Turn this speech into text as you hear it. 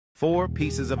4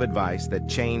 pieces of advice that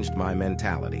changed my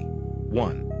mentality.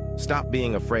 1. Stop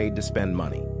being afraid to spend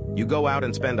money. You go out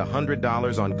and spend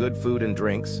 $100 on good food and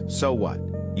drinks, so what?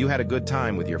 You had a good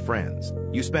time with your friends.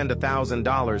 You spend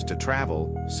 $1,000 to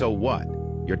travel, so what?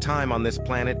 Your time on this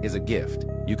planet is a gift.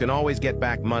 You can always get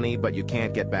back money, but you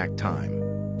can't get back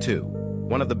time. 2.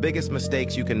 One of the biggest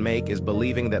mistakes you can make is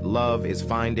believing that love is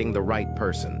finding the right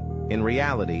person. In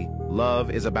reality, love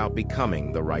is about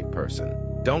becoming the right person.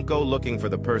 Don't go looking for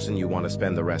the person you want to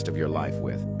spend the rest of your life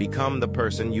with. Become the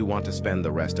person you want to spend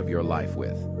the rest of your life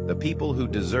with. The people who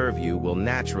deserve you will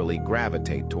naturally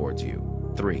gravitate towards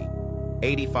you. 3.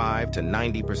 85 to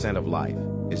 90% of life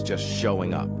is just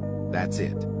showing up. That's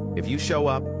it. If you show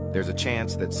up, there's a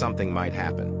chance that something might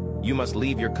happen. You must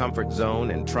leave your comfort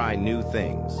zone and try new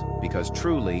things, because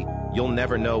truly, you'll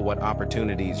never know what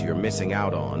opportunities you're missing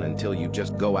out on until you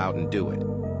just go out and do it.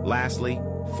 Lastly,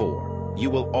 4. You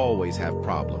will always have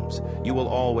problems. You will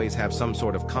always have some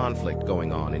sort of conflict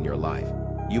going on in your life.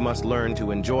 You must learn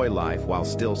to enjoy life while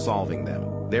still solving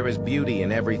them. There is beauty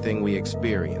in everything we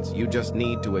experience. You just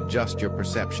need to adjust your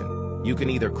perception. You can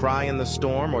either cry in the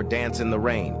storm or dance in the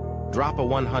rain. Drop a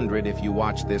 100 if you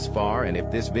watched this far, and if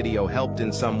this video helped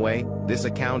in some way, this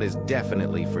account is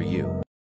definitely for you.